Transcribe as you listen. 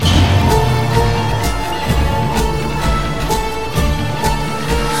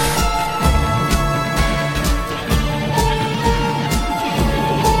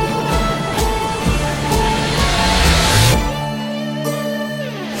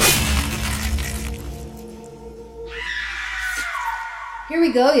Here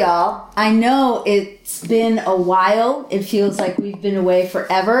we go, y'all. I know it's been a while. It feels like we've been away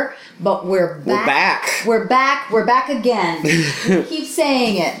forever, but we're back. We're back. We're back again. We keep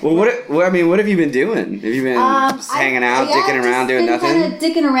saying it. Well, what have you been doing? Have you been just hanging out, dicking around, doing nothing? Kind of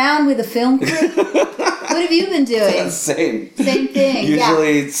dicking around with a film crew. What have you been doing? Same thing.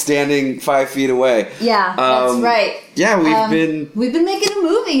 Usually standing 5 feet away. Yeah, that's right. Yeah, we've been making a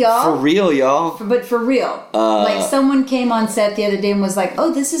movie, y'all. For real, y'all. But for real. Like someone came on set the other day and was like,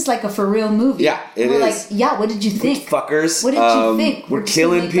 "Oh, this is like a for real movie." Yeah, it is. We're like, "Yeah, what did you think?" Fuckers. What did you think? We're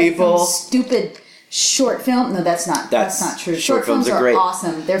killing people. Like some stupid short film. No, that's not true. Short films are great.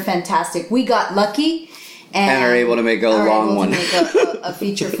 Awesome. They're fantastic. We got lucky. And are able to make a long one. To make a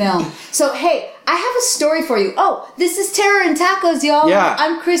feature film. So, hey, I have a story for you. Oh, this is Terror and Tacos, y'all. Yeah.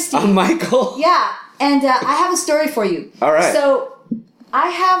 I'm Christy. I'm Michael. Yeah, and I have a story for you. All right. So, I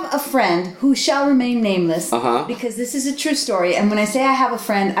have a friend who shall remain nameless because this is a true story. And when I say I have a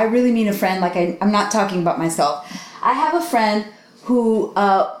friend, I really mean a friend. Like, I'm not talking about myself. I have a friend who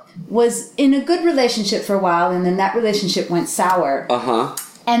was in a good relationship for a while, and then that relationship went sour.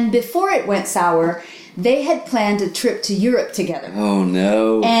 And before it went sour, they had planned a trip to Europe together. Oh,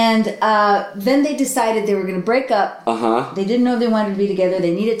 no. And then they decided they were going to break up. They didn't know they wanted to be together.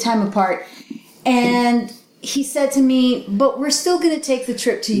 They needed time apart. And he said to me, "But we're still going to take the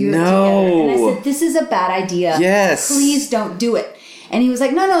trip to Europe together." And I said, "This is a bad idea. Yes. Please don't do it." And he was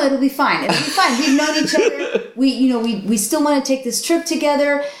like, No, it'll be fine. It'll be fine. We've known each other. We still want to take this trip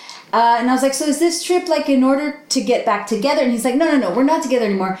together. And I was like, "So is this trip like in order to get back together?" And he's like, No, we're not together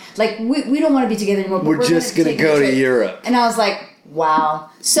anymore. Like, we don't want to be together anymore. But we're just going to go to Europe. And I was like, wow.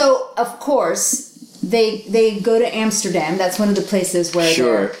 So, of course, they go to Amsterdam. That's one of the places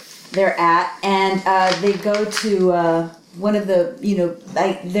where they're at. And they go to one of the,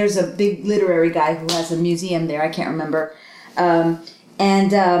 there's a big literary guy who has a museum there. I can't remember.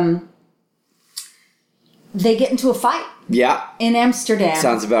 They get into a fight. Yeah. In Amsterdam.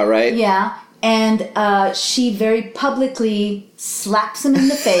 Sounds about right. Yeah. And she very publicly slaps him in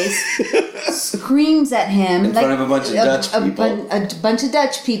the face, screams at him. In front of a bunch of Dutch people. A bunch of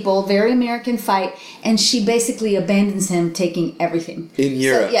Dutch people, very American fight. And she basically abandons him, taking everything. In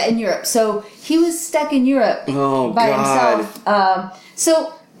Europe. In Europe. So he was stuck in Europe by himself.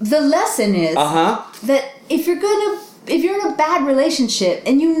 So the lesson is that if you're in a bad relationship,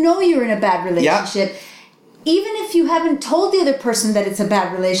 and you know you're in a bad relationship, even if you haven't told the other person that it's a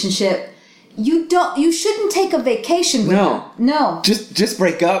bad relationship, you shouldn't take a vacation with them. No. Just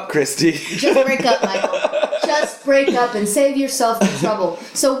break up, Christy. Just break up, Michael. Just break up and save yourself the trouble.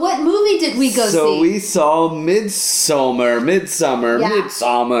 So what movie did we go see? So we saw Midsummer.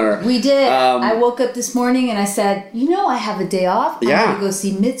 We did. I woke up this morning and I said, I have a day off. I'm going to go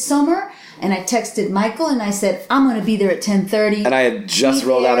see Midsummer. And I texted Michael and I said, I'm going to be there at 10:30. And I had just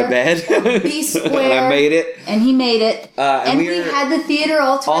rolled out of bed. Be square. And I made it. And he made it. And we had the theater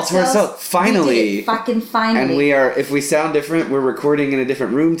all to ourselves. Finally. Fucking finally. And if we sound different, we're recording in a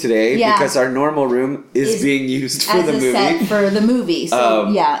different room today because our normal room is being used for the movie. As a set for the movie. So,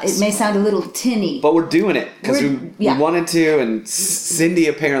 it may sound a little tinny. But we're doing it because we wanted to, and Cindy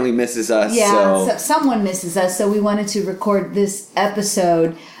apparently misses us. Yeah, so someone misses us, so we wanted to record this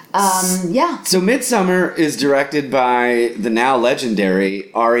episode. So Midsummer is directed by the now legendary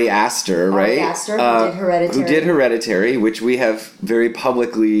Ari Aster, right? Ari Aster, who did Hereditary. Which we have very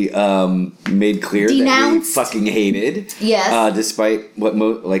publicly made clear that we fucking hated. Yes. Despite what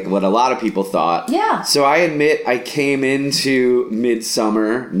a lot of people thought. Yeah. So I admit I came into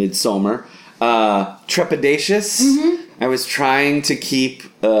Midsummer trepidatious. Mm-hmm. I was trying to keep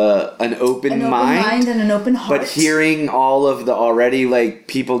an open mind and an open heart. But hearing all of the already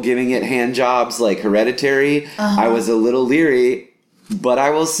people giving it hand jobs like Hereditary, I was a little leery. But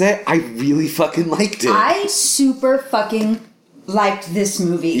I will say I really fucking liked it. I super fucking liked this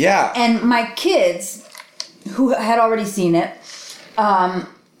movie. Yeah. And my kids, who had already seen it, they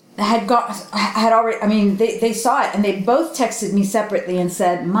saw it and they both texted me separately and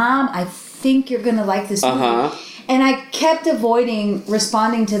said, "Mom, I think you're gonna like this movie." And I kept avoiding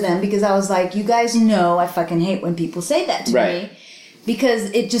responding to them because I was like, you guys know I fucking hate when people say that to me.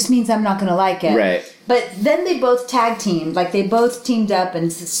 Because it just means I'm not going to like it. Right. But then they both tag teamed. They both teamed up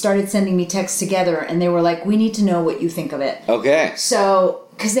and started sending me texts together. And they were like, we need to know what you think of it. Okay. So,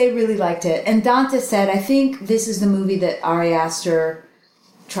 because they really liked it. And Dante said, I think this is the movie that Ari Aster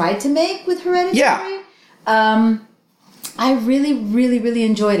tried to make with Hereditary. Yeah. I really, really, really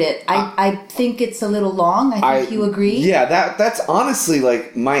enjoyed it. I think it's a little long. I think you agree. Yeah, that's honestly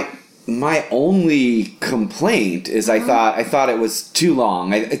my only complaint is I thought it was too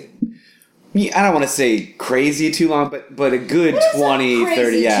long. I don't want to say crazy too long, but a good 20,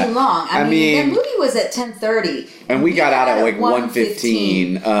 30. Yeah, too long. I mean, that movie was at 10:30, and we got out at like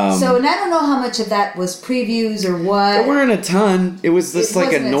 1:15. So, and I don't know how much of that was previews or what. There weren't a ton. It was just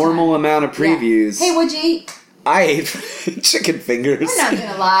like a normal amount of previews. Yeah. Hey, what'd you eat? I ate chicken fingers. We're not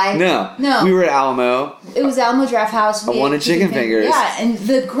gonna lie. No. We were at Alamo. It was Alamo Draft House. I wanted chicken fingers. Yeah, and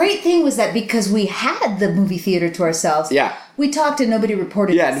the great thing was that because we had the movie theater to ourselves, we talked and nobody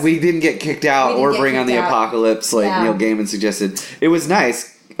reported. Yeah, and we didn't get kicked out or bring on the apocalypse like Neil Gaiman suggested. It was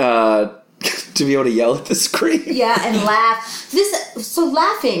nice to be able to yell at the screen. Yeah, and laugh.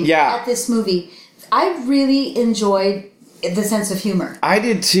 Laughing at this movie, I really enjoyed the sense of humor. I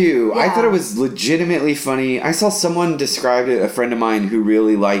did too. Yeah. I thought it was legitimately funny. I saw someone describe it, a friend of mine who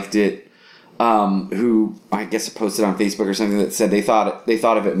really liked it, who I guess posted on Facebook or something that said they thought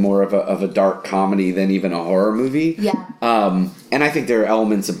of it more of a dark comedy than even a horror movie. Yeah. And I think there are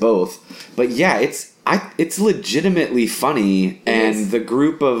elements of both. But yeah, it's legitimately funny, and the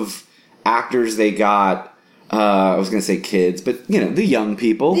group of actors they got, I was going to say kids, but the young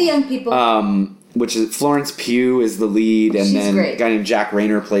people. The young people. Which is Florence Pugh is the lead, and then great. A guy named Jack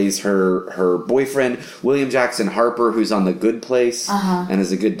Rayner plays her boyfriend. William Jackson Harper, who's on The Good Place and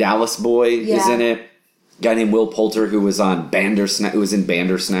is a good Dallas boy, is in it. A guy named Will Poulter, who was on Bandersnatch, who was in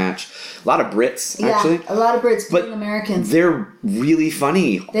Bandersnatch. A lot of Brits, actually. A lot of Brits, but Americans. They're really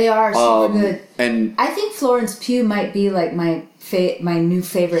funny. They are super good. And I think Florence Pugh might be like my new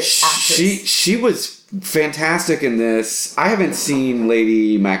favorite actress. She was fantastic in this. I haven't seen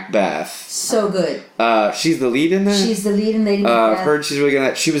Lady Macbeth. So good. She's the lead in this? She's the lead in Lady Macbeth. I've heard she's really good at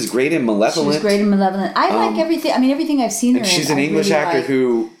that. She was great in Malevolent. I like everything. I mean, everything I've seen her in. She's an English actor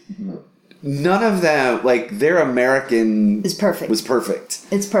who... None of them, like, their American... Is perfect. Was perfect.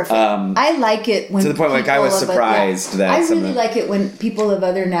 It's perfect. I like it when... To the point where I was surprised that... I really like it when people of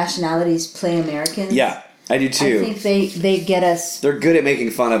other nationalities play Americans. Yeah. I do too. I think they get us. They're good at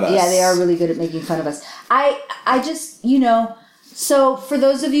making fun of us. Yeah, they are really good at making fun of us. I just, so for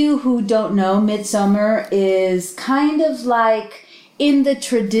those of you who don't know, Midsommar is kind of like in the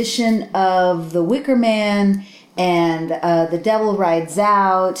tradition of The Wicker Man and The Devil Rides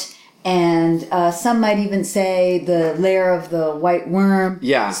Out, and some might even say The Lair of the White Worm.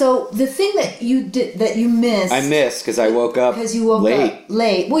 Yeah. So the thing that you missed. I missed because I woke up because you woke late. up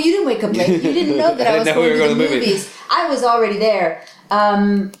late. Well, you didn't wake up late. You didn't know that I was going to the movies. I was already there.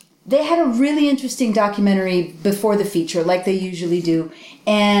 They had a really interesting documentary before the feature, like they usually do.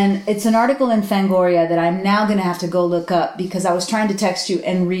 And it's an article in Fangoria that I'm now going to have to go look up because I was trying to text you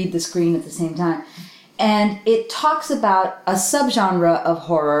and read the screen at the same time. And it talks about a subgenre of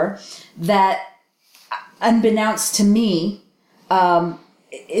horror that, unbeknownst to me,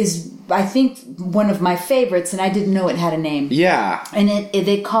 is, I think, one of my favorites, and I didn't know it had a name. Yeah. And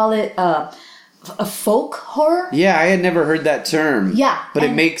they call it a folk horror. Yeah, I had never heard that term. Yeah. But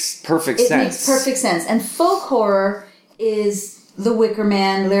it makes perfect sense. It makes perfect sense. And folk horror is The Wicker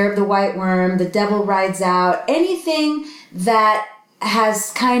Man, Lair of the White Worm, The Devil Rides Out, anything that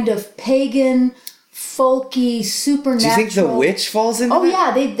has kind of pagan, folky, supernatural. Do you think The Witch falls into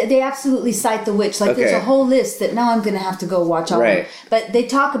that? Yeah, they absolutely cite The Witch. Like there's a whole list that now I'm going to have to go watch all of them. But they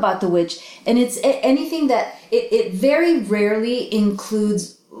talk about The Witch, and it's anything that it very rarely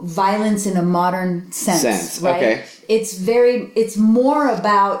includes violence in a modern sense. Right? Okay. It's more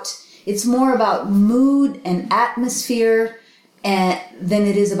about mood and atmosphere than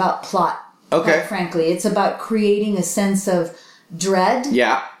it is about plot. Okay. Quite frankly, it's about creating a sense of dread.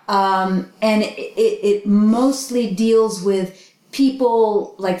 Yeah. And it mostly deals with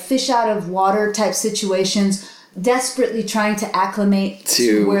people like fish out of water type situations, desperately trying to acclimate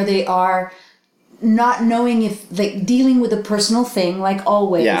to where they are, not knowing if dealing with a personal thing like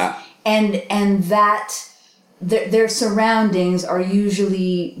always. Yeah. And that their surroundings are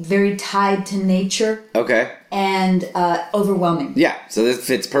usually very tied to nature. Okay. And overwhelming. Yeah, so this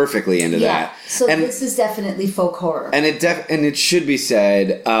fits perfectly into that. So this is definitely folk horror. And it should be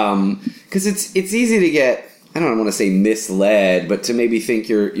said, because it's easy to get, I don't want to say misled, but to maybe think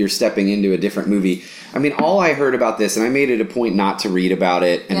you're stepping into a different movie. I mean, all I heard about this, and I made it a point not to read about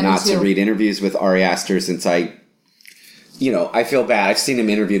it and not to read interviews with Ari Aster since I feel bad. I've seen him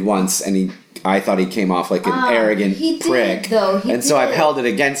interviewed once, and I thought he came off like an arrogant prick. So I've held it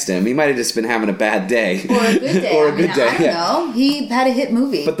against him. He might have just been having a bad day. Or a good day. I don't know. He had a hit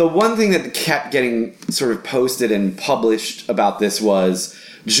movie. But the one thing that kept getting sort of posted and published about this was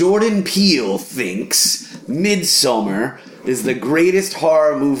Jordan Peele thinks Midsommar is the greatest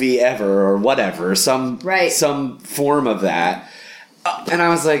horror movie ever, or whatever. Some form of that. And I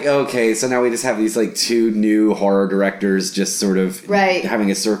was like, okay, so now we just have these like two new horror directors just sort of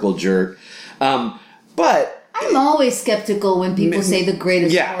having a circle jerk. But I'm always skeptical when people say the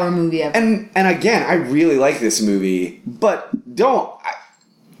greatest horror movie ever. And again, I really like this movie, but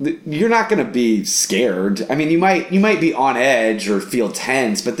you're not going to be scared. I mean, you might be on edge or feel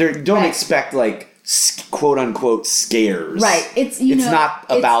tense, but don't expect like quote unquote scares. Right. It's not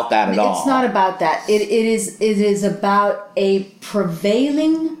about that at all. It's not about that. It is about a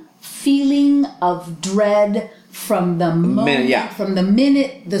prevailing feeling of dread from the moment, from the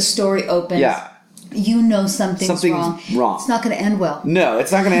minute the story opens. Yeah. You know something's wrong. It's not going to end well. No,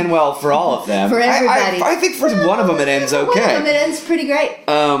 it's not going to end well for all of them. For everybody. I think for one of them it ends okay. One of them it ends pretty great.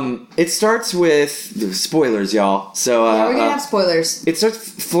 It starts with spoilers, y'all. So we're going to have spoilers. It starts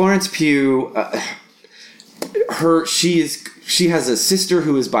Florence Pugh. She has a sister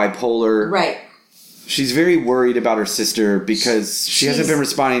who is bipolar. Right. She's very worried about her sister because she hasn't been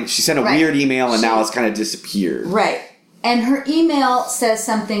responding. She sent a weird email and now it's kind of disappeared. Right. And her email says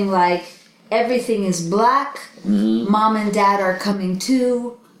something like, everything is black. Mm-hmm. Mom and Dad are coming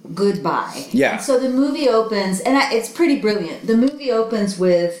too. Goodbye. Yeah. And so the movie opens, and it's pretty brilliant. The movie opens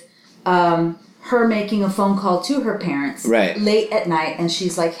with her making a phone call to her parents late at night, and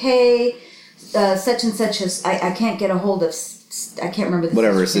she's like, "Hey, such and such has I can't get a hold of. I can't remember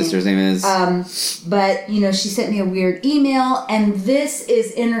whatever her sister's name is. But she sent me a weird email, and this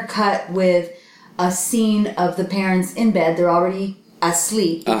is intercut with a scene of the parents in bed. They're already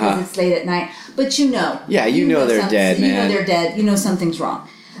asleep because it's late at night, but you know they're dead, man. You know they're dead. You know something's wrong.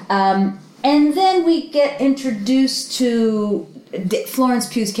 And then we get introduced to Florence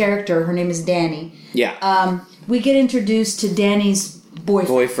Pugh's character. Her name is Danny. Yeah. We get introduced to Danny's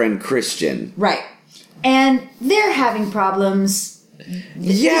boyfriend Christian. Right. And they're having problems.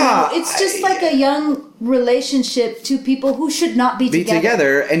 Yeah. It's just like a young relationship, two people who should not be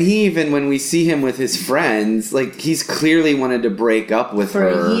together. And he even, when we see him with his friends, like, he's clearly wanted to break up with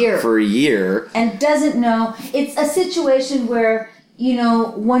her for a year. And doesn't know. It's a situation where,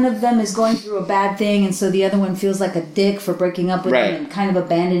 one of them is going through a bad thing, and so the other one feels like a dick for breaking up with them and kind of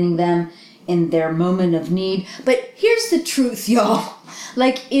abandoning them in their moment of need. But here's the truth, y'all.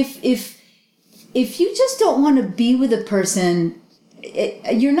 Like, if you just don't want to be with a person,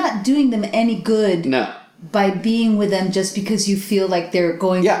 you're not doing them any good by being with them just because you feel like they're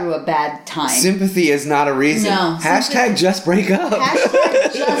going through a bad time. Sympathy is not a reason. No. Hashtag just break up.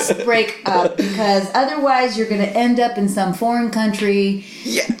 Hashtag just break up, because otherwise you're going to end up in some foreign country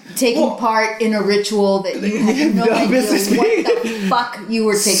taking part in a ritual that you had no idea what the fuck you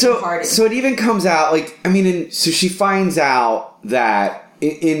were taking part in. So it even comes out, so she finds out that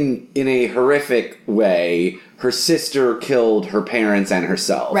in a horrific way, her sister killed her parents and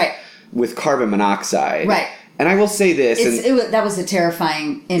herself. Right. With carbon monoxide. Right. And I will say this. That was a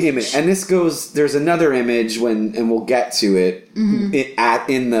terrifying image. And there's another image and we'll get to it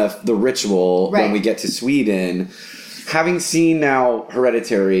in the ritual when we get to Sweden. Having seen now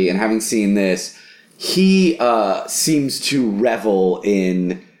Hereditary and having seen this, he seems to revel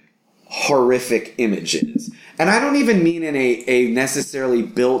in horrific images. And I don't even mean in a necessarily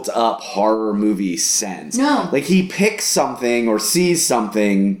built-up horror movie sense. No. Like, he picks something or sees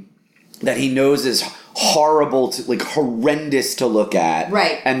something that he knows is horrible, horrendous to look at.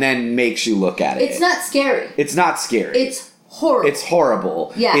 Right. And then makes you look at it. It's not scary. It's not scary. It's horrible. It's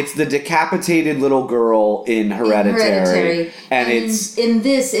horrible. Yeah. It's the decapitated little girl in Hereditary. And in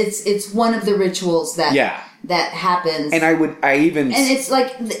this, it's one of the rituals that happens. And and it's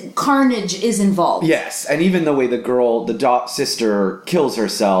like carnage is involved. Yes, and even the way the sister kills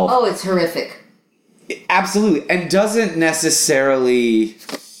herself. Oh, it's horrific. Absolutely. And doesn't necessarily,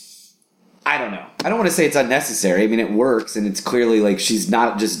 I don't know. I don't want to say it's unnecessary. I mean, it works, and it's clearly like she's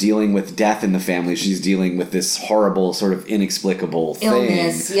not just dealing with death in the family. She's dealing with this horrible, sort of inexplicable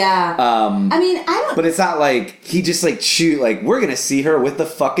illness. Thing. Yeah. I mean, I don't. But it's not like he just we're gonna see her with the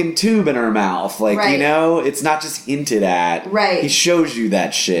fucking tube in her mouth. It's not just hinted at. Right. He shows you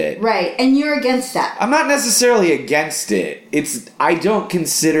that shit. Right, and you're against that. I'm not necessarily against it. I don't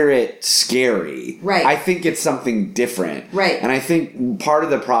consider it scary. Right. I think it's something different. Right. And I think part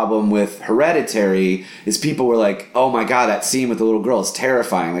of the problem with Hereditary is people were like, oh my god, that scene with the little girl is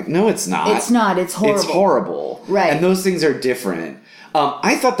terrifying. Like, no, it's not. It's not. It's horrible. It's horrible. Right. And those things are different.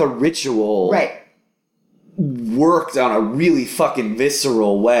 I thought the ritual worked on a really fucking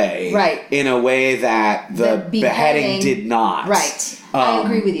visceral way. Right. In a way that the beheading did not. Right. I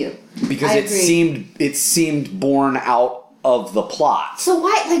agree with you. Because it seemed born out of the plot. So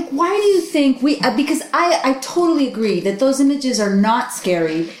why do you think because I totally agree that those images are not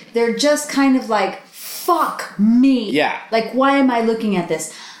scary. They're just kind of like, fuck me. Yeah. Like, why am I looking at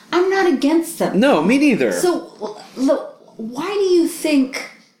this? I'm not against them. No, me neither. So, look, why do you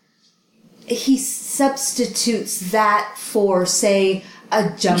think he substitutes that for, say, a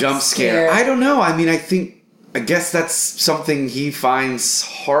jump scare. I don't know. I mean, I guess that's something he finds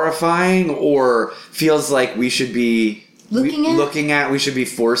horrifying or feels like we should be looking at. We should be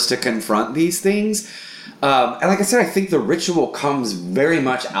forced to confront these things. And like I said, I think the ritual comes very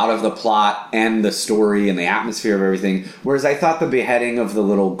much out of the plot and the story and the atmosphere of everything. Whereas I thought the beheading of the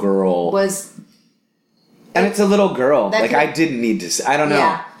little girl was... And it's a little girl. Like, I didn't need to... I don't know.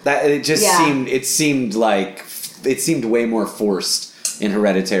 Yeah. That it just seemed... It seemed way more forced in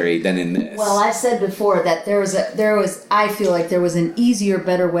Hereditary than in this. Well, I said before that I feel like there was an easier,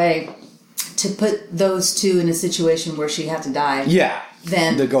 better way to put those two in a situation where she had to die. Yeah.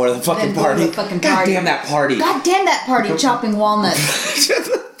 Than to go to the fucking party. God damn that party. God damn that party chopping walnuts.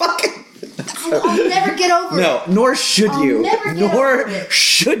 I'll never get over it. No, nor should you. Nor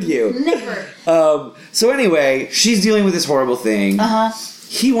should you. Never. So anyway, she's dealing with this horrible thing.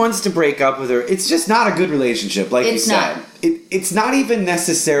 He wants to break up with her. It's just not a good relationship, like you said. It's not even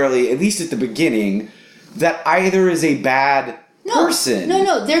necessarily, at least at the beginning, that either is a bad person.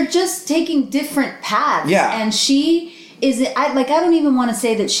 No. They're just taking different paths. Yeah. And she... I don't even want to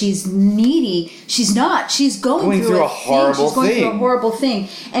say that she's needy. She's not. She's going through a horrible thing. She's going through a horrible thing.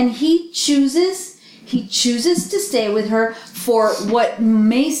 And he chooses to stay with her for what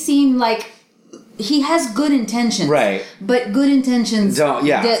may seem like he has good intentions. Right. But good intentions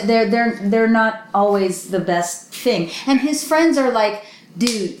they're not always the best thing. And his friends are like,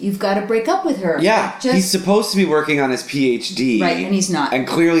 dude, you've got to break up with her. Yeah, he's supposed to be working on his PhD. Right, and he's not. And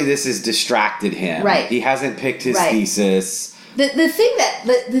clearly this has distracted him. Right. He hasn't picked his thesis. The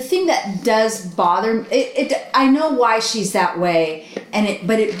thing that does bother me, I know why she's that way,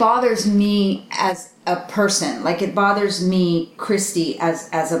 but it bothers me as a person. Like, it bothers me, Christy,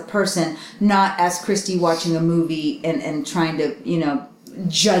 as a person, not as Christy watching a movie and trying to,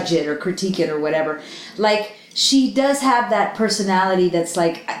 judge it or critique it or whatever. Like, she does have that personality that's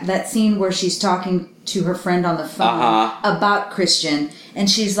like that scene where she's talking to her friend on the phone about Christian, and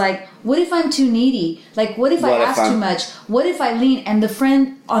she's like, what if I'm too needy? Like, what if I ask too much? What if I lean? And the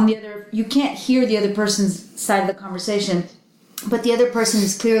friend on the other, you can't hear the other person's side of the conversation, but the other person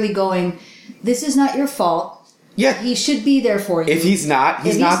is clearly going, this is not your fault. Yeah. He should be there for you. If he's not,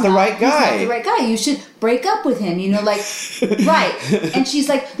 he's not the right guy. He's not the right guy. You should break up with him, right. And she's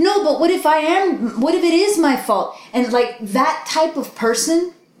like, no, but what if it is my fault? And like that type of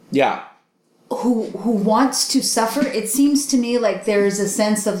person who wants to suffer, it seems to me like there's a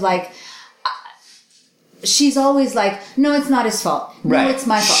sense of like, she's always like, no, it's not his fault. No, it's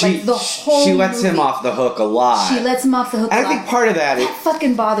my fault. She lets him off the hook a lot. She lets him off the hook a lot. I think part of that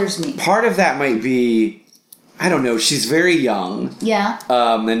fucking bothers me. Part of that might be, I don't know, she's very young. Yeah.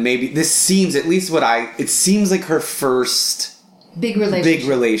 And maybe this seems, at least it seems like her first big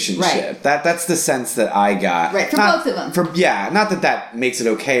relationship. Right. That's the sense that I got. Right, both of them. Not that makes it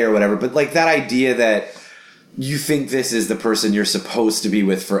okay or whatever, but like that idea that you think this is the person you're supposed to be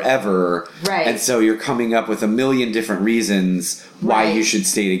with forever. Right. And so you're coming up with a million different reasons why you should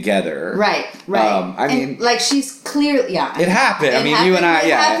stay together. Right. I mean, like she's clearly, it happened. I mean, you and I,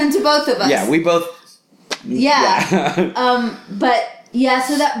 It happened to both of us. Yeah, we both. Yeah. But yeah,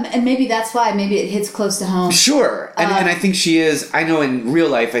 so and maybe that's why it hits close to home. Sure. And I think she is, I know in real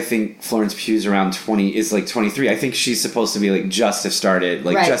life, I think Florence Pugh's around 23. I think she's supposed to be like just have started,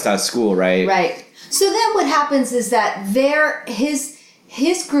 like just out of school, right? Right. So then what happens is that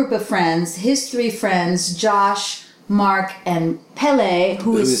his group of friends, his three friends, Josh, Mark, and Pelle,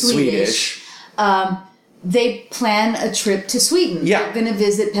 who is Swedish. They plan a trip to Sweden. Yeah. They're going to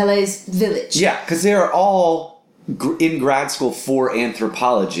visit Pelle's village. Yeah, because they are all in grad school for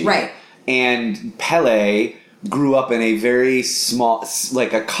anthropology. Right. And Pelle grew up in a very small,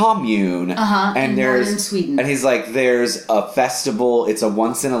 like a commune. And in northern Sweden. And he's like, there's a festival. It's a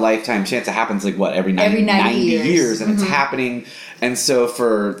once in a lifetime chance. It happens like what, every 90 years. And it's happening. And so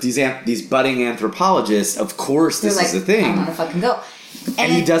for these budding anthropologists, of course, this is the thing. I want to fucking go.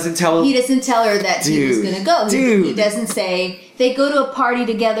 And he doesn't tell her that he was going to go. He doesn't say. They go to a party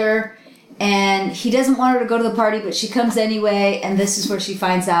together, and he doesn't want her to go to the party, but she comes anyway. And this is where she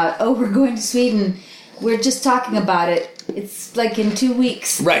finds out, oh, we're going to Sweden. We're just talking about it. It's like in 2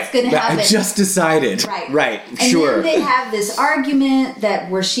 weeks. Right. It's going to happen. I just decided. Right. And then they have this argument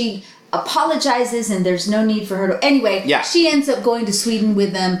where she apologizes, and there's no need for her to. Anyway, she ends up going to Sweden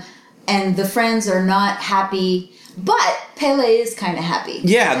with them, and the friends are not happy. But Pelle is kind of happy.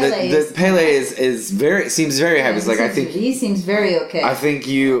 Yeah, Pelle seems very happy. It's like, I think he seems very okay. I think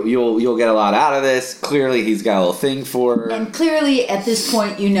you'll get a lot out of this. Clearly, he's got a little thing for her. And clearly, at this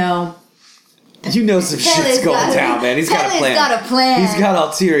point, You know some shit's going down, man. He's got a plan. Got a plan. He's got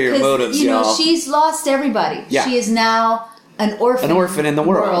ulterior motives, y'all. She's lost everybody. Yeah. She is now an orphan in the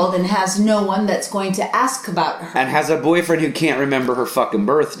world. And has no one that's going to ask about her. And has a boyfriend who can't remember her fucking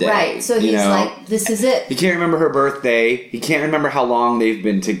birthday. Right. So he's like, this is it. He can't remember her birthday. He can't remember how long they've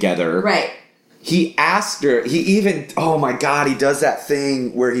been together. Right. He asked her, oh my God, he does that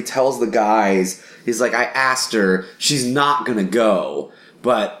thing where he tells the guys, he's like, I asked her, she's not gonna go,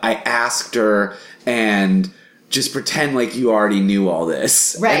 but I asked her, and just pretend like you already knew all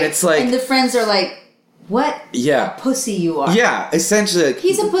this. Right. And it's like... And the friends are like, what a pussy you are. Yeah, essentially. Like,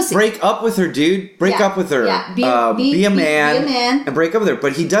 he's a pussy. Break up with her, dude. Break up with her. Yeah. Be a man. And break up with her.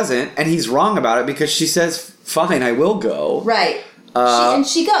 But he doesn't, and he's wrong about it because she says, fine, I will go. Right. And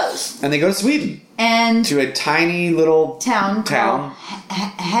she goes. And they go to Sweden. And to a tiny little town. called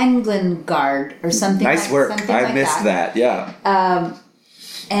Hanglengard or something. Nice work. I missed that. Yeah.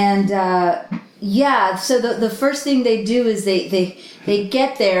 So the first thing they do is they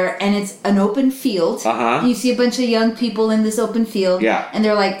get there, and it's an open field. Uh-huh. You see a bunch of young people in this open field. Yeah. And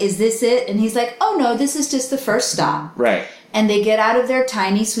they're like, is this it? And he's like, oh no, this is just the first stop. Right. And they get out of their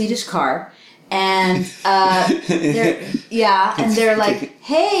tiny Swedish car. And they're like,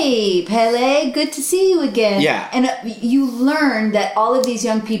 "Hey, Pelle, good to see you again." Yeah, and you learn that all of these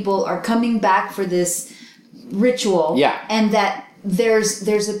young people are coming back for this ritual. Yeah, and that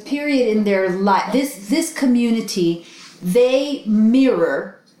there's a period in their life. This community, they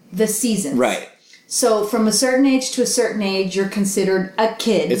mirror the seasons. Right. So from a certain age to a certain age, you're considered a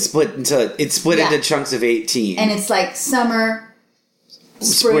kid. It's split into chunks of 18, and it's like summer.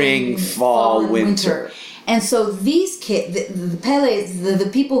 Spring, fall, winter. And so these kids, the Pele's, the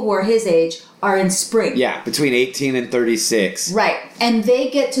people who are his age, are in spring. Yeah, between 18 and 36. Right. And they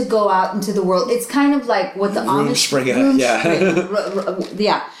get to go out into the world. It's kind of like what the Amish...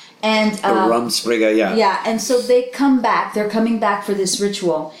 Yeah. And... Rumspringa, yeah. Yeah, and so they come back. They're coming back for this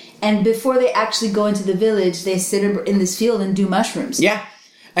ritual. And before they actually go into the village, they sit in this field and do mushrooms. Yeah.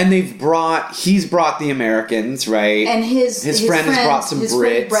 And he's brought the Americans, right? And his friend has brought some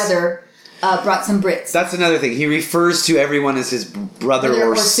Brits. His brother brought some Brits. That's another thing. He refers to everyone as his brother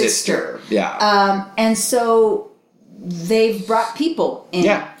or sister. Yeah. And so they've brought people in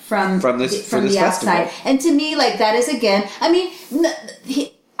from the outside. Festival. And to me, like, that is, again, I mean,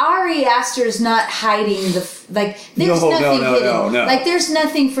 Ari Aster's not hiding there's nothing hidden. No. Like, there's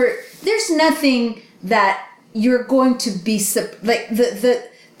nothing that you're going to be, like,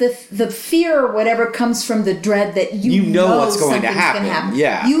 the fear or whatever comes from the dread that you know what's going to happen.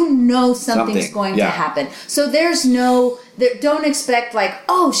 Yeah. You know something's going to happen. So there's don't expect like,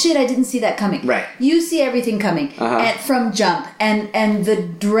 oh shit, I didn't see that coming. Right. You see everything coming from jump. And the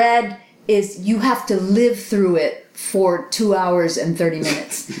dread is you have to live through it for 2 hours and 30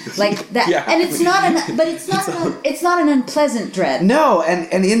 minutes. Like that. Yeah. And it's not an unpleasant dread. No,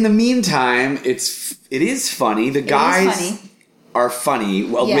 and in the meantime, it is funny. The guys are funny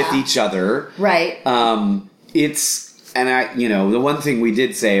with each other. Right. The one thing we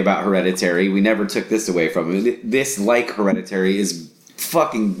did say about Hereditary, we never took this away from it. This, like Hereditary, is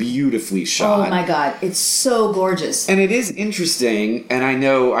fucking beautifully shot. Oh my God. It's so gorgeous. And it is interesting, and I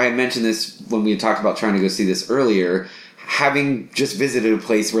know I had mentioned this when we had talked about trying to go see this earlier, having just visited a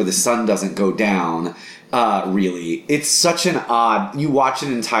place where the sun doesn't go down, really. It's such an odd... You watch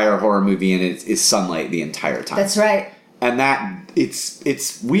an entire horror movie and it's sunlight the entire time. That's right. And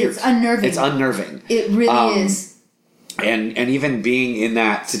it's weird. It's unnerving. It's unnerving. It really is. And even being in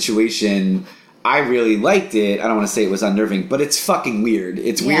that situation, I really liked it. I don't want to say it was unnerving, but it's fucking weird.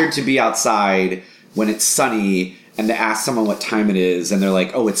 It's weird to be outside when it's sunny and to ask someone what time it is, and they're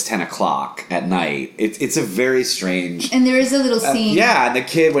like, "Oh, it's 10 o'clock at night." It's a very strange. And there is a little scene. And the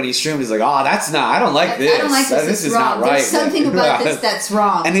kid when he streamed is like, "Oh, that's not. I don't like this. I don't like this. This is wrong. not right. There's something about this that's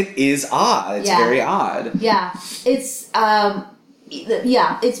wrong." And it is odd. It's very odd. Yeah, it's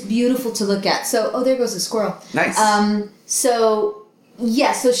it's beautiful to look at. So, there goes a squirrel. Nice. So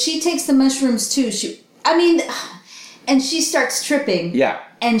she takes the mushrooms too. And she starts tripping. Yeah.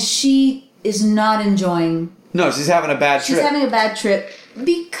 And she is not enjoying. No, she's having a bad trip. She's having a bad trip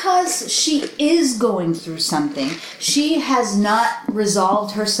because she is going through something. She has not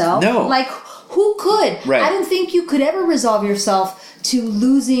resolved herself. No. Like, who could? Right. I don't think you could ever resolve yourself to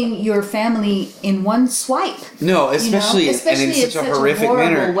losing your family in one swipe. No, especially in such a horrific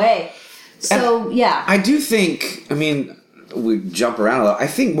manner. Way. So, I do think, we jump around a lot. I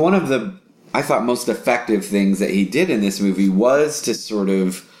think one of the, I thought, most effective things that he did in this movie was to sort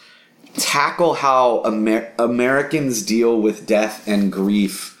of tackle how Americans deal with death and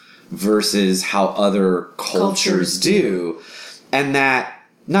grief versus how other cultures do. And that,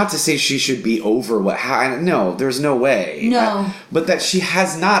 not to say she should be over no, there's no way. No. But that she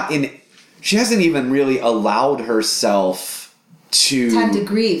hasn't even really allowed herself time to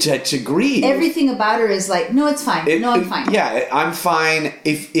grieve. To grieve. Everything about her is like, no, it's fine. I'm fine. Yeah, I'm fine.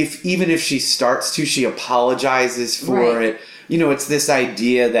 Even if she starts to, she apologizes for it. You know, it's this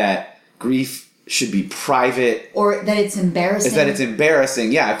idea that grief should be private. Or that it's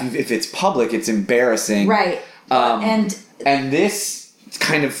embarrassing. Yeah, if it's public, it's embarrassing. Right. And this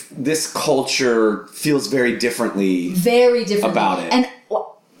culture feels very differently about it. And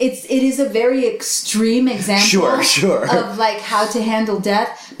it is a very extreme example sure. of like how to handle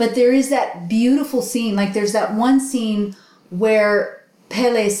death, but there is that beautiful scene. Like there's that one scene where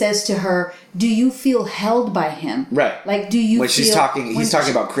Pele says to her, "Do you feel held by him?" Right. Like, do you? He's talking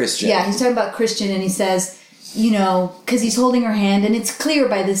about Christian. Yeah, he's talking about Christian, and he says, you know, because he's holding her hand, and it's clear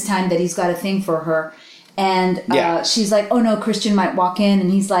by this time that he's got a thing for her, and she's like, "Oh no, Christian might walk in,"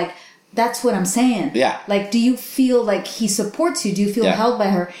 and he's like, "That's what I'm saying." Yeah. Like, do you feel like he supports you? Do you feel held by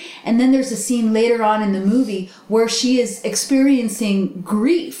her? And then there's a scene later on in the movie where she is experiencing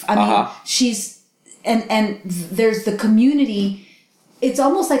grief. I mean, she's and there's the community. It's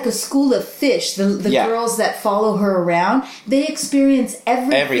almost like a school of fish. The girls that follow her around, they experience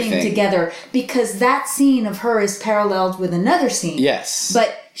everything together because that scene of her is paralleled with another scene. Yes.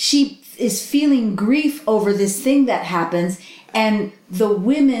 But she is feeling grief over this thing that happens, and the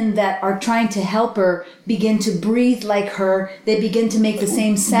women that are trying to help her begin to breathe like her. They begin to make the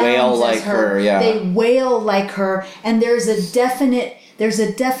same sounds wail as like her. Yeah. They wail like her, and there's a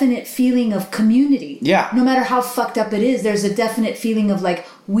definite feeling of community. Yeah. No matter how fucked up it is, there's a definite feeling of like,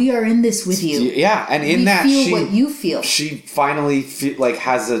 we are in this with you. Yeah, and in that we feel what you feel. She finally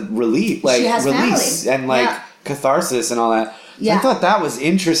has a relief, she has release family. And catharsis and all that. So yeah. I thought that was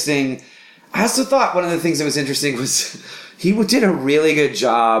interesting. I also thought one of the things that was interesting was he did a really good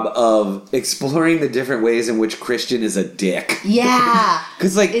job of exploring the different ways in which Christian is a dick. Yeah.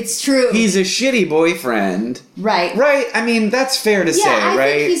 Because, it's true. He's a shitty boyfriend. Right. Right? I mean, that's fair to say, right?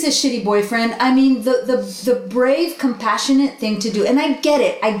 I think he's a shitty boyfriend. I mean, the brave, compassionate thing to do, and I get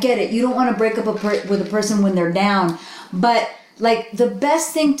it. You don't want to break up with a person when they're down. But, the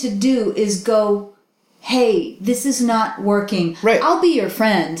best thing to do is go, hey, this is not working. Right. I'll be your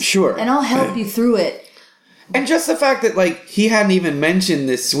friend. Sure. And I'll help you through it. And just the fact that, he hadn't even mentioned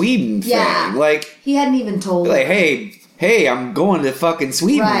this Sweden thing. Yeah. He hadn't even told her. Hey, I'm going to fucking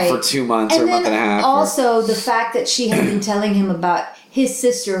Sweden for 2 months or a month and a half. Also, the fact that she had been telling him about her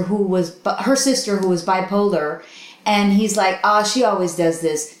sister who was bipolar, and he's like, she always does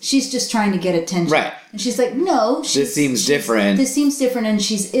this. She's just trying to get attention. Right. And she's like, no. This seems different. This seems different, and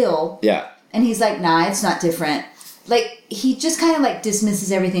she's ill. Yeah. And he's like, nah, it's not different. He just kind of dismisses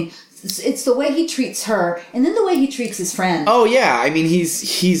everything. It's the way he treats her, and then the way he treats his friend. Oh yeah, I mean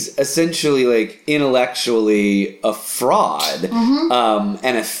he's essentially intellectually a fraud,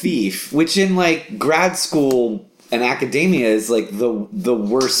 and a thief, which in grad school and academia is the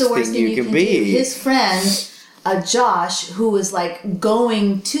worst thing you can be. Do. His friend, Josh, who was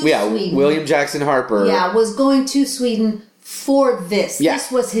going to Sweden. William Jackson Harper. Yeah, was going to Sweden for this. Yeah.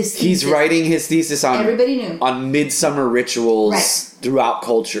 This was his thesis. He's writing his thesis on everybody knew on midsummer rituals throughout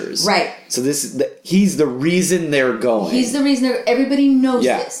cultures. Right. So he's the reason they're going. He's the reason everybody knows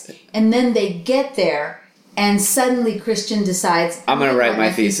this. And then they get there, and suddenly Christian decides, I'm going to write my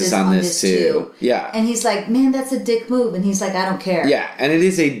thesis on this too. Yeah. And he's like, man, that's a dick move. And he's like, I don't care. Yeah, and it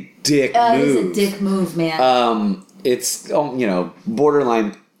is a dick move. It is a dick move, man. It's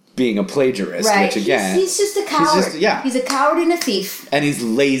borderline being a plagiarist, which again... He's just a coward. He's a coward and a thief. And he's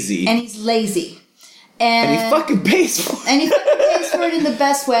lazy. And he fucking pays for it. And he fucking pays for it in the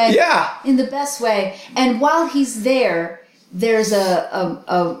best way. Yeah. In the best way. And while he's there, there's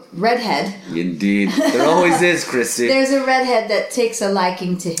a redhead. Indeed. There always is, Christy. There's a redhead that takes a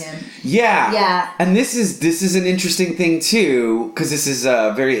liking to him. Yeah. Yeah. And this is an interesting thing, too, because this is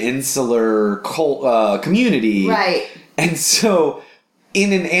a very insular community. Right. And so...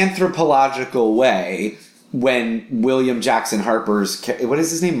 in an anthropological way, when William Jackson Harper's... what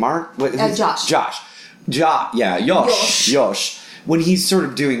is his name? Mark? Josh. Josh. When he's sort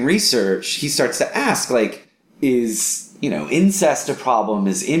of doing research, he starts to ask, is, incest a problem?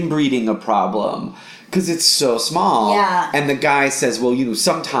 Is inbreeding a problem? Because it's so small. Yeah. And the guy says, well,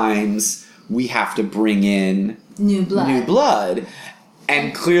 sometimes we have to bring in... New blood.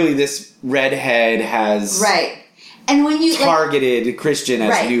 And clearly this redhead has... Right. And when you targeted Christian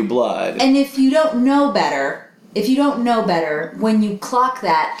as new blood. And if you don't know better, if you don't know better, when you clock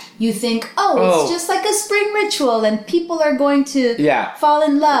that, you think, it's just like a spring ritual and people are going to fall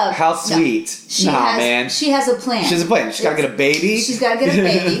in love. How sweet. No. Man. She has a plan. She has a plan. She's got to get a baby. She's got to get a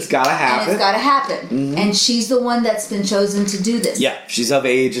baby. It's got to happen. And it's got to happen. Mm-hmm. And she's the one that's been chosen to do this. Yeah, she's of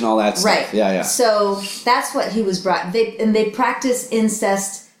age and all that stuff. Right. Yeah. So that's what he was brought. They practice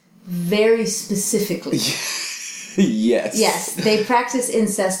incest very specifically. Yes. Yes, they practice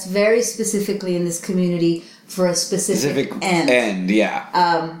incest very specifically in this community for a specific end.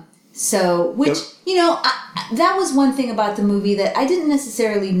 So, which, that was one thing about the movie that I didn't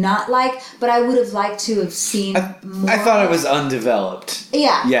necessarily not like, but I would have liked to have seen more. I thought it was undeveloped.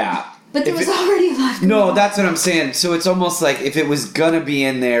 Yeah. Yeah. But there was already a lot. No, that's what I'm saying. So it's almost like if it was gonna be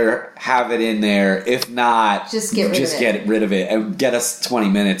in there, have it in there. If not, just get rid of it and get us 20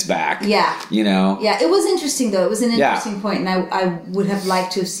 minutes back. Yeah. Yeah, it was interesting though. It was an interesting point, and I would have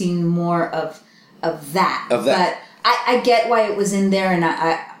liked to have seen more of that. But I get why it was in there, and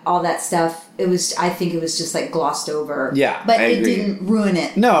I all that stuff. I think it was just like glossed over. Yeah, but it didn't ruin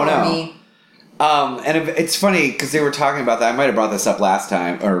it. No. For me. And it's funny because they were talking about that. I might have brought this up last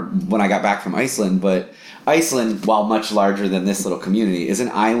time or when I got back from Iceland, but Iceland, while much larger than this little community, is an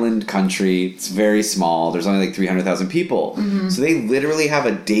island country. It's very small. There's only like 300,000 people. Mm-hmm. So they literally have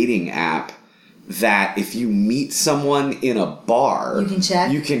a dating app that if you meet someone in a bar,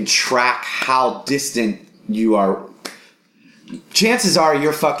 you can track how distant you are. Chances are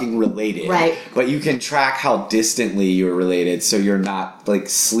you're fucking related. Right. But you can track how distantly you're related so you're not, like,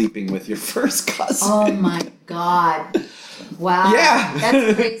 sleeping with your first cousin. Oh, my God. Wow. Yeah.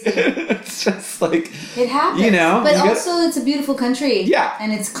 That's crazy. It's just like... It happens. But also, it's a beautiful country. Yeah.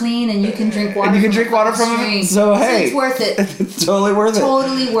 And it's clean, and you can drink water from it. So, hey. It's worth it. It's totally worth it.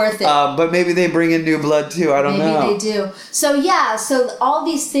 Totally worth it. But maybe they bring in new blood, too. I don't know. Maybe they do. So all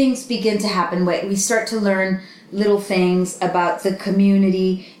these things begin to happen. We start to learn little things about the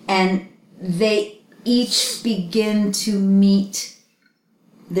community, and they each begin to meet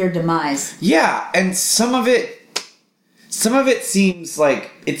their demise. Yeah, and some of it seems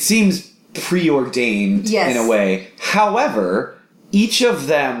preordained in a way. However, each of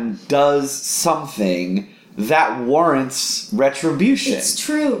them does something that warrants retribution. It's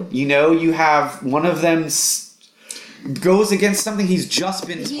true. You have one of them goes against something he's just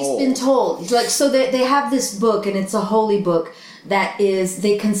been told. He's been told. Like, so they have this book, and it's a holy book that is,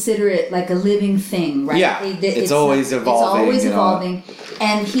 they consider it like a living thing, right? Yeah, it's always evolving. It's always evolving.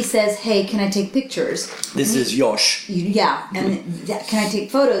 And he says, hey, can I take pictures? This is Yosh. Yeah, and can I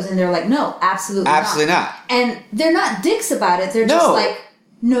take photos? And they're like, no, absolutely not. And they're not dicks about it. They're just like,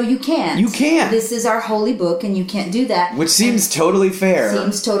 no, you can't. You can't. This is our holy book, and you can't do that. Which seems totally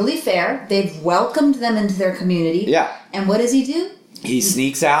fair. They've welcomed them into their community. Yeah. And what does he do? He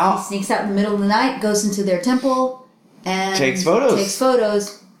sneaks out. He sneaks out in the middle of the night, goes into their temple, and takes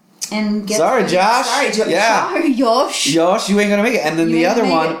photos. And gets... Sorry, Josh. Sorry, Josh. Josh, you ain't gonna make it. And then the other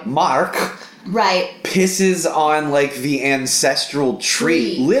one, Mark... Right. Pisses on, like, the ancestral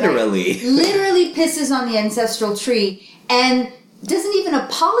tree. Literally. Right. Literally pisses on the ancestral tree. And... doesn't even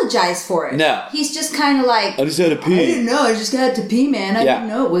apologize for it. No. He's just kind of like... I just had to pee. I didn't know. I just had to pee, man. I didn't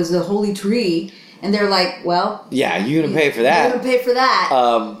know it was a holy tree. And they're like, well... yeah, you're going to pay for that. You're going to pay for that.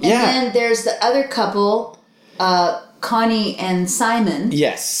 And then there's the other couple, Connie and Simon.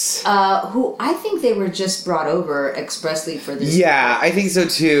 Yes. Who I think they were just brought over expressly for this. Yeah, I think so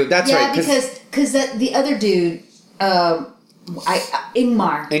too. That's right. Yeah, because the other dude,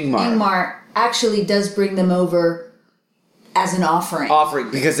 Ingmar actually does bring them over... as an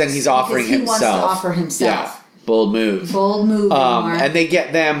offering. Because then he's offering himself. He wants to offer himself. Yeah. Bold move. And they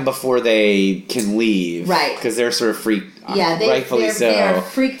get them before they can leave. Right. Because they're sort of freaked. Yeah, they're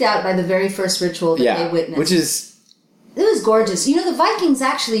freaked out by the very first ritual that they witnessed. Which is... it was gorgeous. The Vikings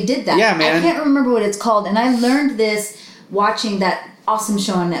actually did that. Yeah, man. I can't remember what it's called. And I learned this watching that awesome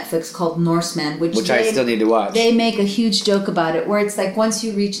show on Netflix called Norsemen, which I still need to watch. They make a huge joke about it, where it's like once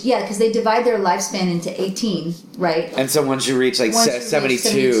you reach, because they divide their lifespan into 18, right? And so once you reach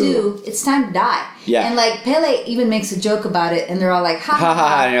 72, it's time to die. Yeah. And like Pele even makes a joke about it, and they're all like, ha ha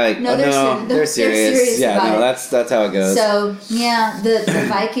ha. And you're like, no, they're serious. That's how it goes. So the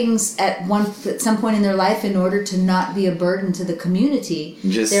Vikings at some point in their life, in order to not be a burden to the community,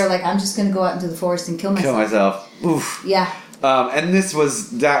 they're like, I'm just going to go out into the forest and kill myself. Oof. Yeah. And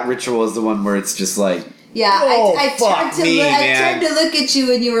that ritual is the one where it's just like, yeah, I turned to look at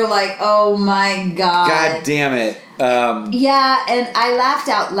you, and you were like, oh my God. God damn it. Yeah, and I laughed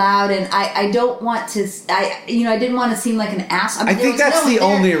out loud, and I don't want to. I didn't want to seem like an ass. I think that's the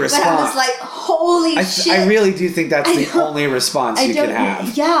only response. But I was like, holy shit! I really do think that's the only response you can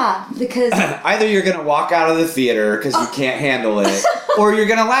have. Yeah, because either you're gonna walk out of the theater because you can't handle it, or you're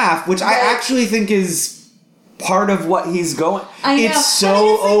gonna laugh, which I actually think is part of what he's going. I know. It's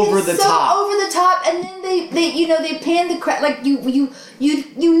so over the top. Over the top, and then they pan the crap like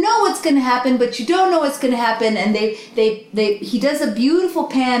you know what's going to happen, but you don't know what's going to happen, and he does a beautiful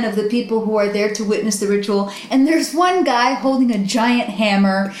pan of the people who are there to witness the ritual, and there's one guy holding a giant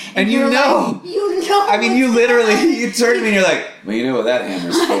hammer, and you know. I mean, you literally you turn to me and you're like, well, you know what that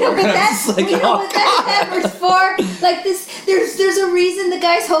hammer's for. That hammer's for. Like this, there's a reason the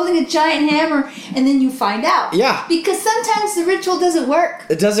guy's holding a giant hammer, and then you find out. Yeah. Because sometimes the ritual doesn't work.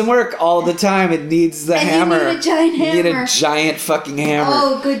 It doesn't work all the time. It needs the hammer. You need a giant hammer. You need a giant fucking hammer.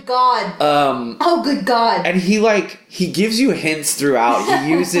 Oh, good God. Oh, good God. And he gives you hints throughout.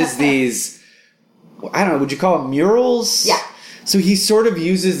 He uses these, I don't know, would you call them murals? Yeah. So he sort of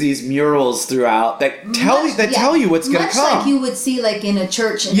uses these murals throughout that tell you what's going to come. Much like you would see like in a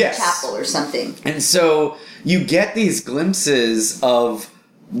church in a chapel or something. And so you get these glimpses of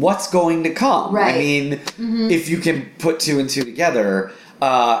what's going to come. Right. I mean, if you can put two and two together.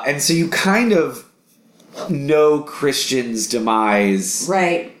 And so you kind of know Christian's demise.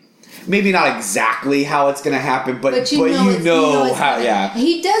 Right. Maybe not exactly how it's going to happen, but you know how, yeah.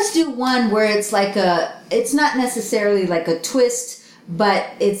 He does do one where it's like it's not necessarily like a twist, but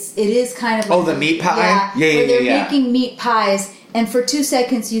it is kind of like... Oh, the meat pie? Yeah. Where they're making meat pies, and for 2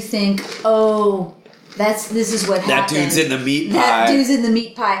 seconds you think, oh... this is what happened. That dude's in the meat pie. That dude's in the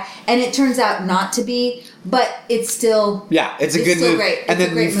meat pie. And it turns out not to be, but it's still... Yeah, it's a good move. Great. And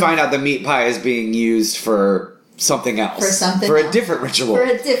then you find out the meat pie is being used for something else. For a different ritual.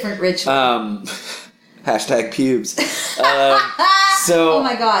 Hashtag pubes. Oh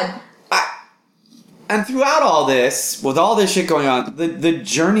my God. And throughout all this, with all this shit going on, the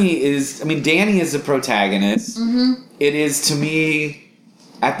journey is... I mean, Danny is the protagonist. Mm-hmm. It is, to me...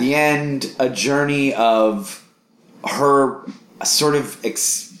 At the end, a journey of her sort of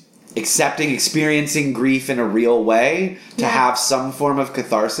experiencing grief in a real way to have some form of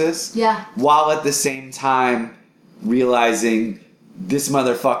catharsis. Yeah. While at the same time realizing this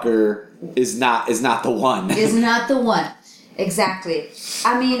motherfucker is not the one. Is not the one. Exactly.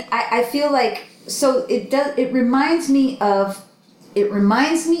 I mean, I feel like so it reminds me of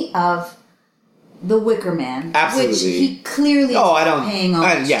The Wicker Man. Absolutely. Which he clearly is paying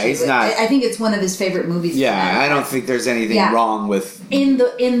homage to. He's not. I think it's one of his favorite movies. Yeah, I don't think there's anything wrong with... In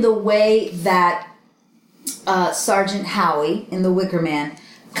the way that Sergeant Howie in The Wicker Man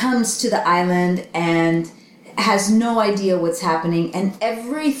comes to the island and has no idea what's happening, and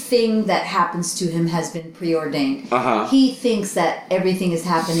everything that happens to him has been preordained. Uh-huh. He thinks that everything is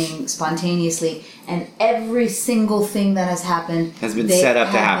happening spontaneously, and every single thing that has happened has been set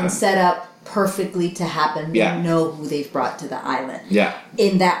up to happen. Set up perfectly to happen. Yeah. They know who they've brought to the island. Yeah.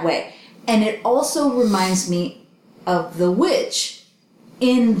 In that way. And it also reminds me of the witch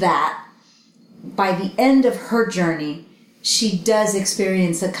in that by the end of her journey, she does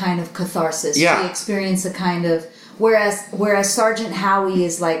experience a kind of catharsis. Yeah. She experiences a kind of... Whereas Sergeant Howie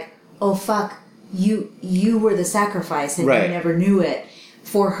is like, oh, fuck, you were the sacrifice and you never knew it.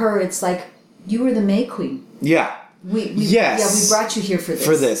 For her, it's like, you were the May Queen. Yeah. We brought you here for this.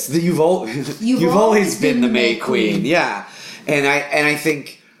 For this. You've always been the May Queen. Yeah. And I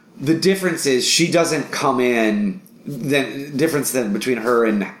think the difference is she doesn't come in... The difference then between her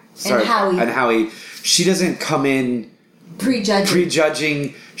and Howie. She doesn't come in...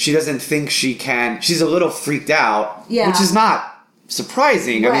 Prejudging. She doesn't think she can... She's a little freaked out. Yeah. Which is not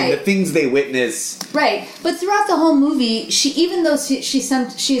surprising. Right. I mean, the things they witness... Right. But throughout the whole movie, even though she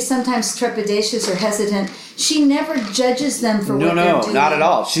is sometimes trepidatious or hesitant, she never judges them for what they're doing. No, not at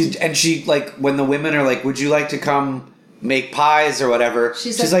all. She like, when the women are like, would you like to come make pies or whatever?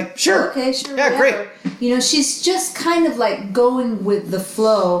 She's like, sure. Okay, sure. Yeah, whatever. Great. You know, she's just kind of like going with the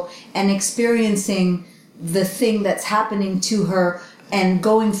flow and experiencing the thing that's happening to her and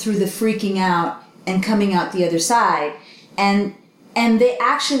going through the freaking out and coming out the other side. And they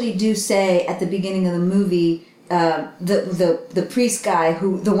actually do say at the beginning of the movie, the priest guy,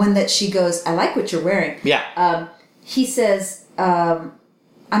 the one that she goes, I like what you're wearing. Yeah. He says, I'm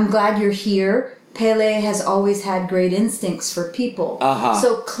glad you're here. Pele has always had great instincts for people. Uh-huh.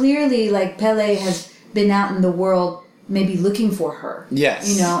 So clearly, like, Pele has been out in the world maybe looking for her.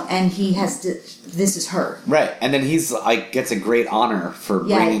 Yes. You know, and he has to... This is her. Right. And then he's like gets a great honor for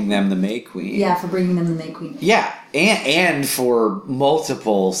bringing them the May Queen. Yeah, for bringing them the May Queen. Yeah. And for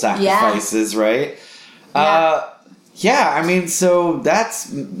multiple sacrifices, right? Yeah. Yeah, I mean, so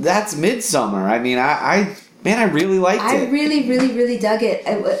that's Midsommar. I mean, I really liked it. I really, really, really dug it.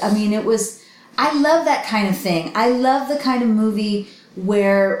 I mean, it was... I love that kind of thing. I love the kind of movie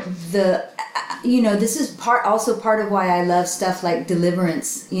where this is also part of why I love stuff like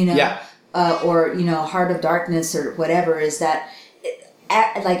Deliverance, or, Heart of Darkness or whatever, is that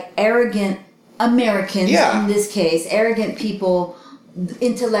like arrogant Americans, in this case, arrogant people,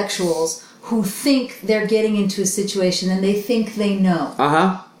 intellectuals who think they're getting into a situation and they think they know.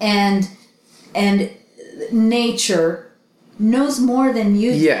 Uh-huh. And nature knows more than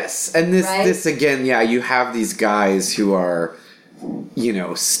you do. Yes, and this again, you have these guys who are,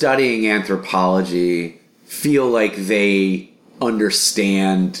 studying anthropology, feel like they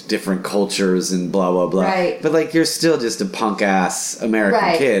understand different cultures and blah, blah, blah. Right. But, like, you're still just a punk-ass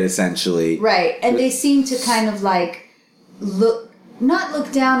American kid, essentially. Right, and they seem to kind of, like, not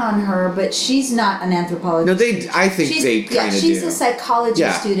look down on her, but she's not an anthropologist. No, I think they kind of do. She's a psychology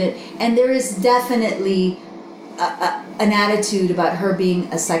student, and there is definitely an attitude about her being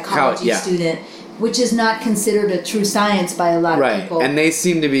a psychology student, which is not considered a true science by a lot of people. And they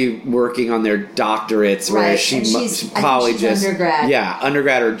seem to be working on their doctorates, whereas she's probably just undergrad. Yeah,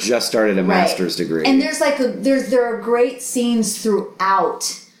 undergrad or just started a master's degree. And there's there are great scenes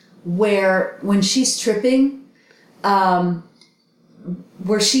throughout where when she's tripping,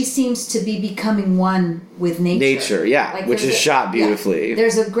 where she seems to be becoming one with nature. Which is shot beautifully. Yeah.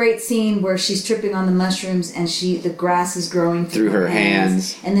 There's a great scene where she's tripping on the mushrooms and the grass is growing through her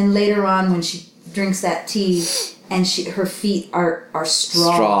hands. And then later on when she drinks that tea and her feet are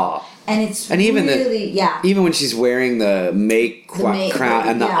straw. And it's even really, even when she's wearing the crown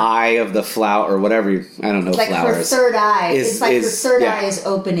and the eye of the flower or whatever, I don't know, like flowers. Her third eye. It's like her third eye is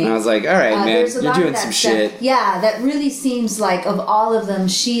opening. And I was like, all right, man, you're doing some shit. Yeah, that really seems like of all of them,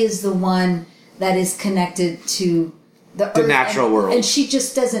 she is the one that is connected to the earth natural world. And she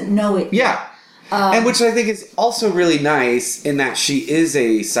just doesn't know it. Yeah. And which I think is also really nice in that she is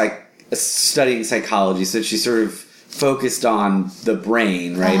studying psychology, so she's sort of focused on the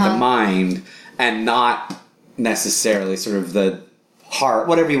brain, right? The mind, and not necessarily sort of the heart,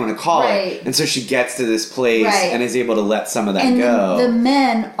 whatever you want to call it. And so she gets to this place and is able to let some of that go. The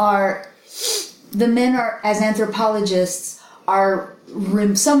men are, as anthropologists, are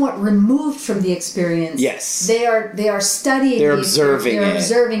somewhat removed from the experience. Yes. They are studying. They're observing it. They're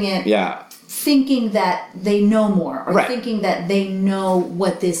observing it. Yeah. Thinking that they know more, or thinking that they know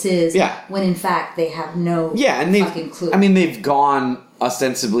what this is, when in fact they have no fucking clue. I mean, they've gone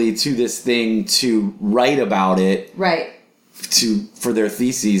ostensibly to this thing to write about it, for their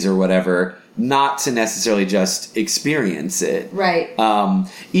theses or whatever, not to necessarily just experience it. Right.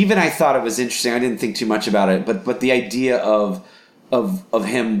 Even I thought it was interesting. I didn't think too much about it, but the idea of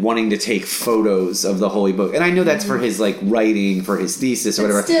him wanting to take photos of the holy book. And I know that's for his writing, for his thesis or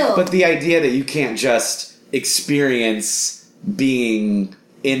whatever. Still. But the idea that you can't just experience being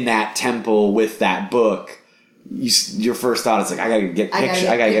in that temple with that book, your first thought is like, I gotta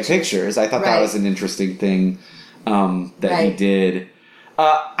get pictures. I thought that was an interesting thing that he did.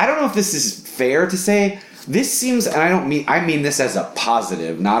 I don't know if this is fair to say. This seems, and I mean this as a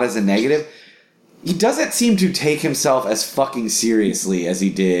positive, not as a negative. He doesn't seem to take himself as fucking seriously as he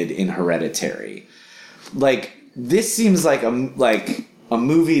did in Hereditary. Like, this seems like a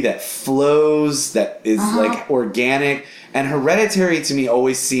movie that flows, that is organic. And Hereditary to me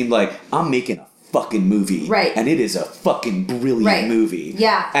always seemed like, I'm making a fucking movie. Right. And it is a fucking brilliant movie.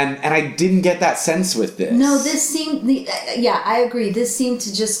 Yeah. And I didn't get that sense with this. No, this seemed, I agree. This seemed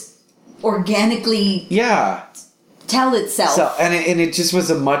to just organically tell itself. So, and it just was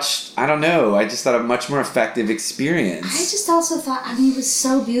I just thought a much more effective experience. I just also thought, it was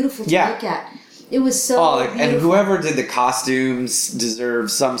so beautiful to look at. It was so beautiful. And whoever did the costumes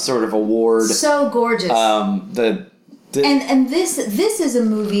deserves some sort of award. So gorgeous. And this is a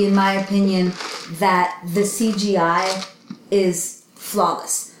movie, in my opinion, that the CGI is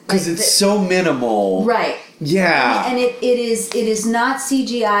flawless. Because it's so minimal. Right. Yeah. And it is not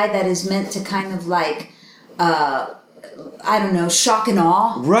CGI that is meant to kind of I don't know, shock and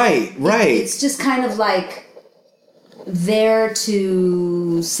awe. Right. It's just kind of there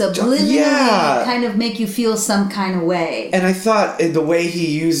to subliminally kind of make you feel some kind of way. And I thought the way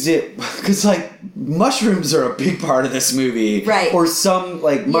he used it, because mushrooms are a big part of this movie. Right. Or some,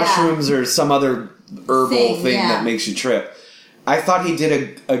 mushrooms or some other herbal thing that makes you trip. I thought he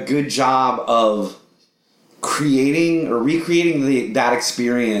did a good job of creating or recreating that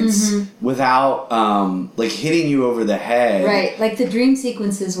experience without hitting you over the head. Right, like the dream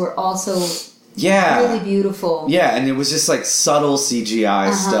sequences were also really beautiful. Yeah, and it was just subtle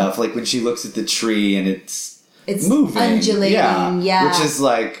CGI stuff, like when she looks at the tree and it's it's moving, undulating, which is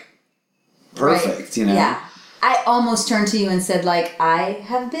like perfect, right. you know. Yeah. I almost turned to you and said, like, I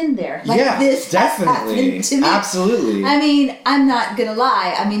have been there. Like, this definitely. has happened to me. Absolutely. I mean, I'm not gonna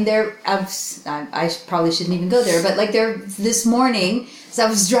lie. I mean, I probably shouldn't even go there, but like this morning, as I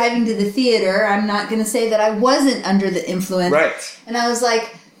was driving to the theater, I'm not gonna say that I wasn't under the influence. Right. And I was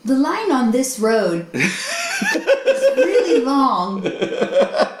like, the line on this road is really long.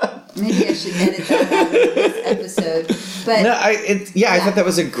 Maybe I should edit that out of this episode. But no, I thought that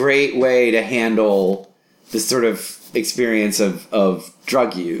was a great way to handle this sort of experience of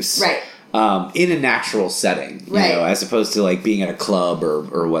drug use, right? In a natural setting, you know, as opposed to like being at a club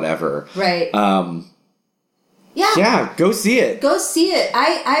or whatever, right? Yeah, go see it. Go see it.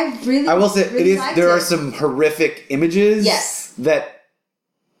 I will say really there are some horrific images. Yes. That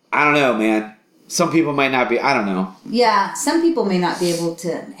I don't know, man. Some people might not be. I don't know. Yeah, some people may not be able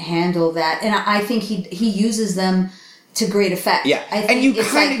to handle that, and I think he uses them to great effect. Yeah, I think and you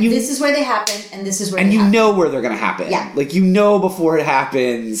it's kind of this is where they happen, and this is where and they you happen. know where they're going to happen. Yeah, like you know before it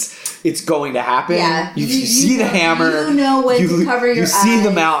happens, it's going to happen. Yeah, you see the hammer. You know when to cover your eyes. You see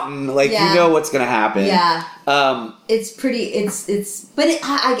the mountain. Like you know what's going to happen. Yeah. It's pretty. It's. But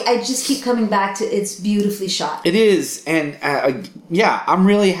I just keep coming back to it's beautifully shot. It is, and I'm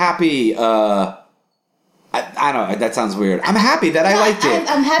really happy. I don't know. That sounds weird. I'm happy that I liked it.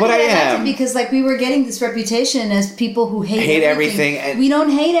 I'm happy but that I am. liked it because like we were getting this reputation as people who hate everything. And we don't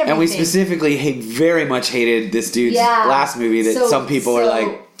hate everything. And we specifically very much hated this dude's last movie that some people are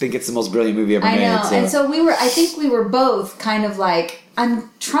like think it's the most brilliant movie ever made. I know. So. And so I think we were both kind of like, I'm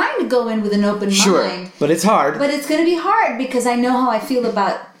trying to go in with an open mind. But it's hard. But it's going to be hard because I know how I feel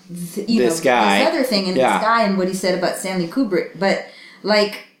about this other thing and this guy and what he said about Stanley Kubrick. But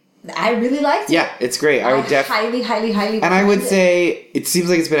like, I really liked it. Yeah, it's great. I would highly and I would say it seems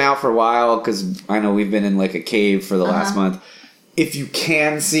like it's been out for a while because I know we've been in like a cave for the last month. If you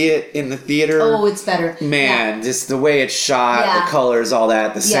can see it in the theater, it's better. Man, just the way it's shot, the colors, all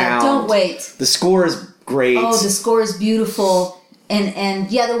that, the sound. Don't wait. The score is great. Oh, the score is beautiful. And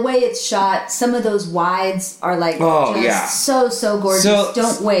the way it's shot, some of those wides are like so gorgeous. So,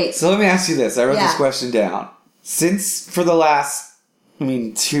 don't wait. So let me ask you this. I wrote this question down. Since for the last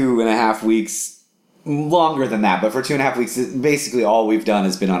 2.5 weeks, longer than that, but for 2.5 weeks, basically all we've done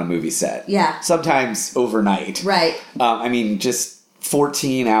has been on a movie set. Yeah. Sometimes overnight. Right. Just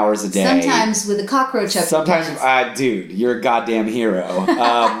 14 hours a day. Sometimes with a cockroach up. Sometimes, dude, you're a goddamn hero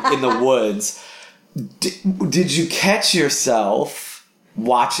in the woods. Did you catch yourself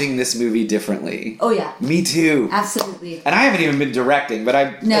watching this movie differently? Oh, yeah. Me too. Absolutely. And I haven't even been directing, but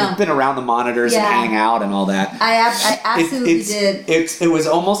I've been around the monitors and hanging out and all that. I absolutely did. It was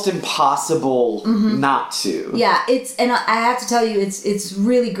almost impossible not to. Yeah, and I have to tell you, it's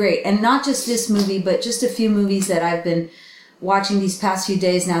really great. And not just this movie, but just a few movies that I've been watching these past few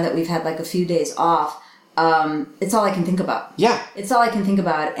days now that we've had like a few days off. It's all I can think about. Yeah. It's all I can think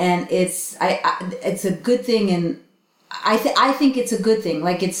about. And it's a good thing, and I think it's a good thing.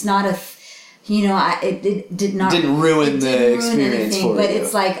 Like, it's not it didn't ruin the experience for you. But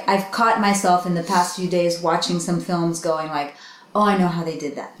it's like, I've caught myself in the past few days watching some films going like, oh, I know how they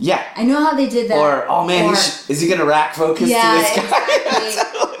did that. Yeah. I know how they did that. Or, oh man, is he going to rack focus to this guy?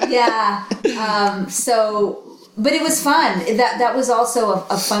 Exactly. Yeah. But it was fun. That was also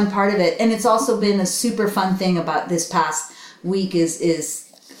a fun part of it. And it's also been a super fun thing about this past week is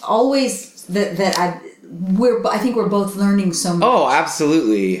always I think we're both learning so much. Oh,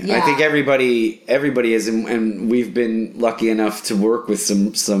 absolutely. Yeah. I think everybody is, and we've been lucky enough to work with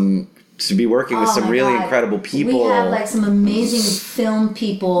to be working with some really incredible people. We have like some amazing film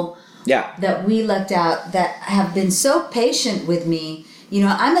people that we looked at that have been so patient with me. You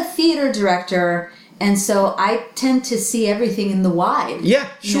know, I'm a theater director, and so I tend to see everything in the wide. Yeah,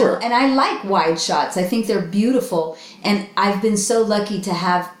 sure. You know? And I like wide shots. I think they're beautiful. And I've been so lucky to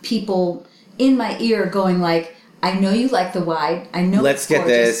have people in my ear going like, I know you like the wide. I know let's get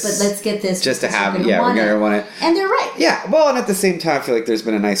this, but let's get this just to have it. Yeah, we're gonna want it. And they're right. Yeah. Well, and at the same time, I feel like there's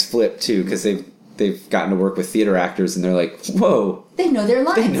been a nice flip too because they've gotten to work with theater actors, and they're like, whoa, they know their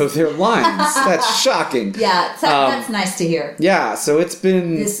lines. That's shocking. Yeah, that's nice to hear. Yeah. So it's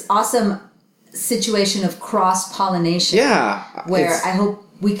been this awesome situation of cross pollination. Yeah. Where I hope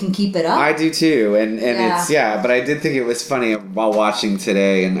we can keep it up. I do too, and it's but I did think it was funny while watching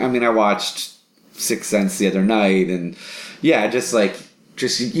today, and I mean I watched Sixth Sense the other night, and you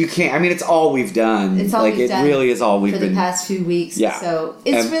can't. I mean, it's all we've done. It's all we've done. It really is all we've been for the past few weeks. Yeah, so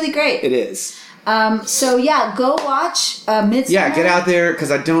it's really great. It is. So go watch Midsommar. Yeah, get out there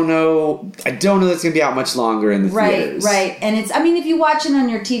because I don't know that's gonna be out much longer in the theaters. Right. And it's. I mean, if you watch it on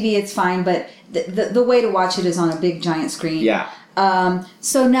your TV, it's fine. But the way to watch it is on a big giant screen. Yeah.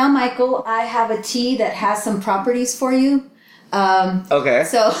 So now, Michael, I have a tea that has some properties for you. Okay.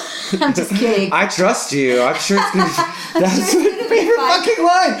 So I'm just kidding. I trust you. I'm sure it's gonna. That's my favorite fucking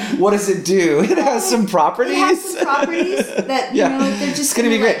line. What does it do? It has some properties. It has some properties that you know they're just. It's gonna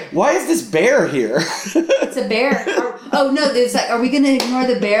be great. Why is this bear here? It's a bear. Oh no! There's like, are we gonna ignore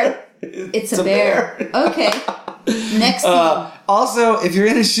the bear? It's a bear. Okay. Next scene. Also, if you're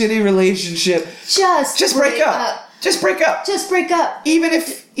in a shitty relationship, just break up. Just break up. Just break up. Even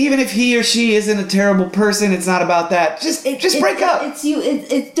if he or she isn't a terrible person, it's not about that. Just break up. It's you.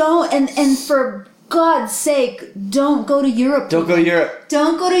 It don't and for God's sake, don't go to Europe. Don't go to Europe.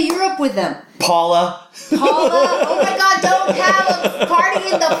 Don't go to Europe with them. Paula. Oh my God! Don't have a party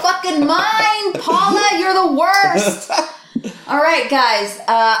in the fucking mind, Paula. You're the worst. All right, guys.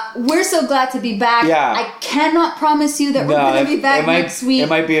 We're so glad to be back. Yeah. I cannot promise you that we're going to be back next week. It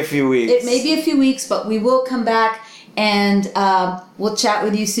might be a few weeks. It may be a few weeks, but we will come back and we'll chat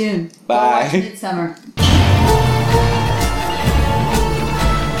with you soon. Bye. Go watch Midsummer.